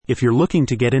If you're looking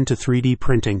to get into 3D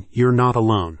printing, you're not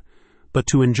alone. But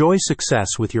to enjoy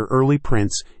success with your early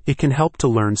prints, it can help to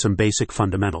learn some basic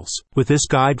fundamentals. With this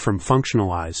guide from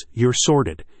Functionalize, you're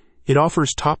sorted. It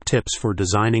offers top tips for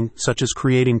designing, such as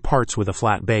creating parts with a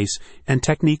flat base, and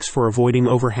techniques for avoiding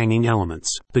overhanging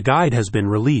elements. The guide has been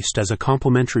released as a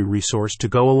complimentary resource to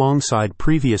go alongside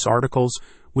previous articles,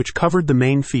 which covered the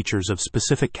main features of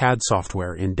specific CAD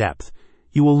software in depth.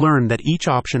 You will learn that each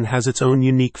option has its own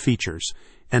unique features,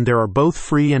 and there are both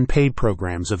free and paid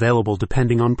programs available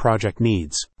depending on project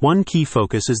needs. One key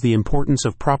focus is the importance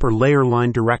of proper layer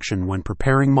line direction when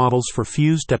preparing models for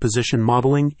fused deposition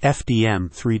modeling (FDM)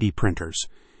 3D printers.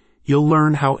 You'll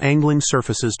learn how angling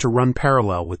surfaces to run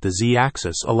parallel with the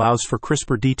Z-axis allows for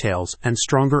crisper details and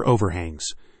stronger overhangs.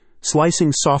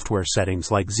 Slicing software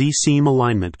settings like Z-seam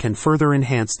alignment can further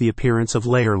enhance the appearance of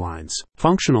layer lines.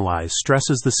 Functionalize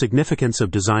stresses the significance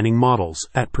of designing models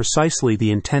at precisely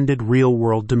the intended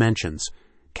real-world dimensions.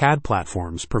 CAD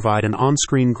platforms provide an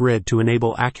on-screen grid to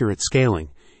enable accurate scaling.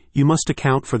 You must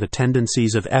account for the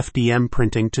tendencies of FDM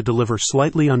printing to deliver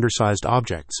slightly undersized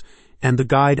objects, and the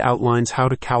guide outlines how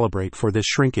to calibrate for this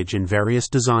shrinkage in various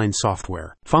design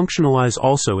software. Functionalize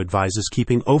also advises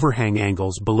keeping overhang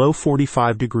angles below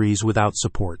 45 degrees without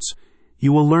supports.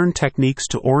 You will learn techniques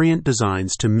to orient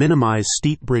designs to minimize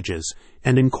steep bridges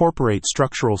and incorporate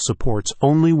structural supports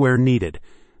only where needed.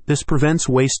 This prevents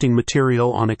wasting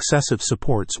material on excessive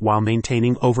supports while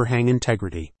maintaining overhang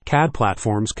integrity. CAD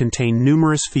platforms contain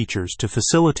numerous features to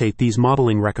facilitate these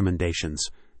modeling recommendations.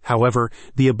 However,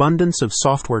 the abundance of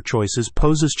software choices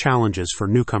poses challenges for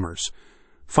newcomers.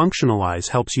 Functionalize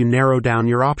helps you narrow down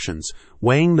your options,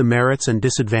 weighing the merits and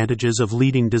disadvantages of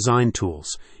leading design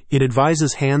tools. It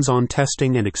advises hands-on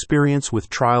testing and experience with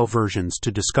trial versions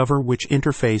to discover which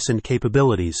interface and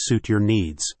capabilities suit your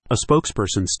needs. A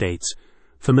spokesperson states,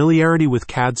 "Familiarity with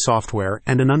CAD software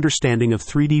and an understanding of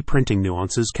 3D printing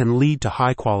nuances can lead to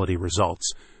high-quality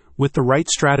results. With the right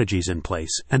strategies in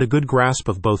place and a good grasp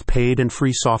of both paid and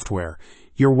free software,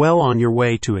 you're well on your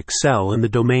way to excel in the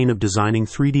domain of designing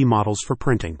 3D models for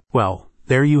printing." Well,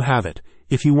 there you have it.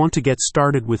 If you want to get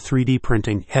started with 3D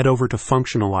printing, head over to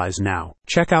Functionalize now.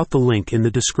 Check out the link in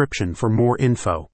the description for more info.